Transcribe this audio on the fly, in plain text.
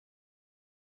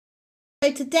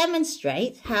So to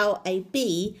demonstrate how a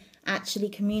bee actually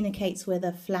communicates with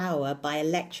a flower by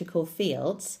electrical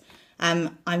fields,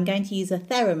 I'm going to use a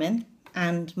theremin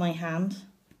and my hand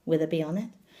with a bee on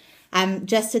it,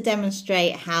 just to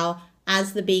demonstrate how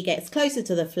as the bee gets closer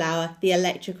to the flower, the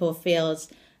electrical fields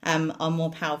are more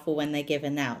powerful when they're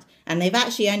given out. And they've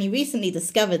actually only recently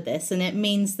discovered this, and it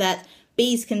means that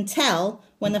bees can tell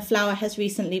when a flower has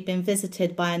recently been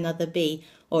visited by another bee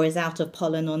or is out of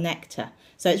pollen or nectar.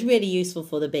 So it's really useful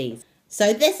for the bees.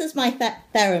 So this is my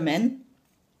theremin.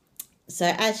 So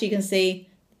as you can see,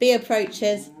 bee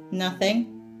approaches,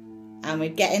 nothing. And we're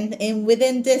getting in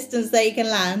within distance that you can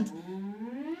land.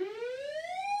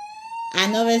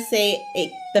 And obviously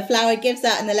the flower gives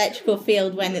out an electrical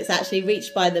field when it's actually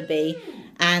reached by the bee.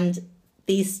 And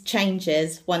these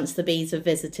changes once the bees are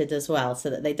visited as well, so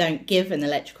that they don't give an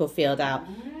electrical field out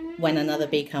when another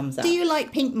bee comes up. Do you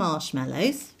like pink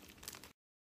marshmallows?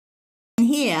 And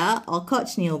here are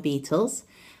cochineal beetles,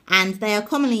 and they are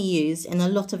commonly used in a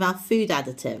lot of our food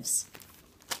additives.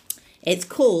 It's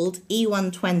called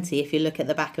E120 if you look at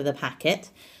the back of the packet.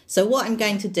 So what I'm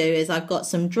going to do is I've got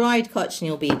some dried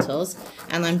cochineal beetles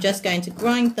and I'm just going to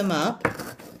grind them up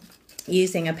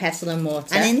using a pestle and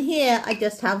mortar. And in here I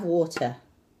just have water.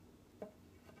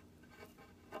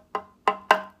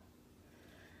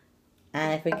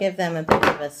 And if we give them a bit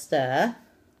of a stir,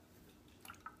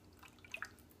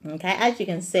 okay, as you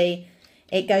can see,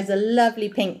 it goes a lovely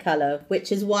pink colour, which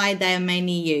is why they are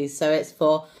mainly used. So it's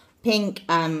for pink,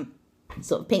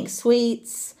 sort of pink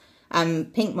sweets,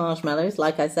 pink marshmallows,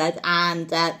 like I said, and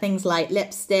things like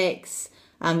lipsticks,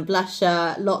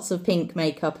 blusher, lots of pink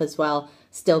makeup as well,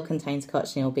 still contains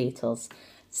cochineal beetles.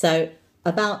 So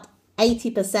about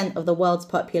 80% of the world's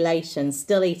population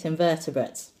still eat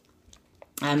invertebrates.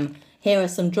 Here are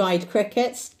some dried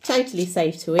crickets, totally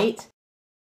safe to eat.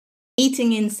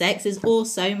 Eating insects is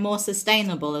also more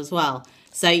sustainable as well.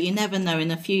 So you never know,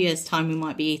 in a few years' time we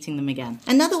might be eating them again.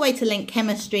 Another way to link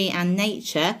chemistry and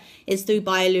nature is through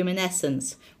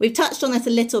bioluminescence. We've touched on it a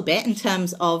little bit in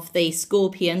terms of the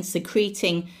scorpion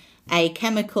secreting a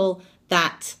chemical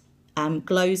that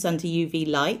glows under UV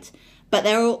light. But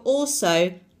there are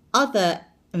also other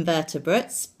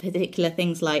invertebrates, particular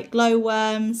things like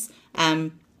glowworms,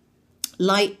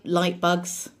 light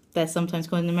bugs, they're sometimes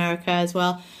called in America as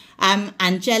well,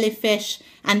 and jellyfish,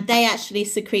 and they actually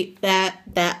secrete their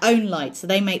own light. So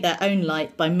they make their own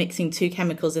light by mixing two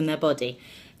chemicals in their body.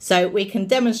 So we can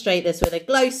demonstrate this with a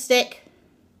glow stick.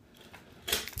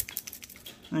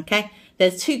 Okay,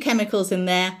 there's two chemicals in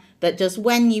there that just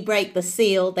when you break the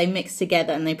seal, they mix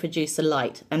together and they produce a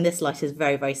light. And this light is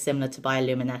very, very similar to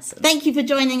bioluminescence. Thank you for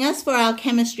joining us for our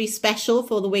chemistry special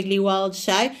for the Wiggly World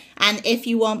Show. And if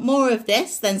you want more of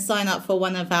this, then sign up for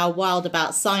one of our Wild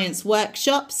About Science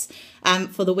workshops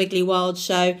for the Wiggly World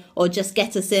Show, or just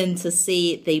get us in to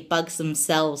see the bugs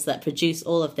themselves that produce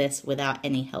all of this without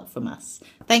any help from us.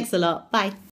 Thanks a lot. Bye.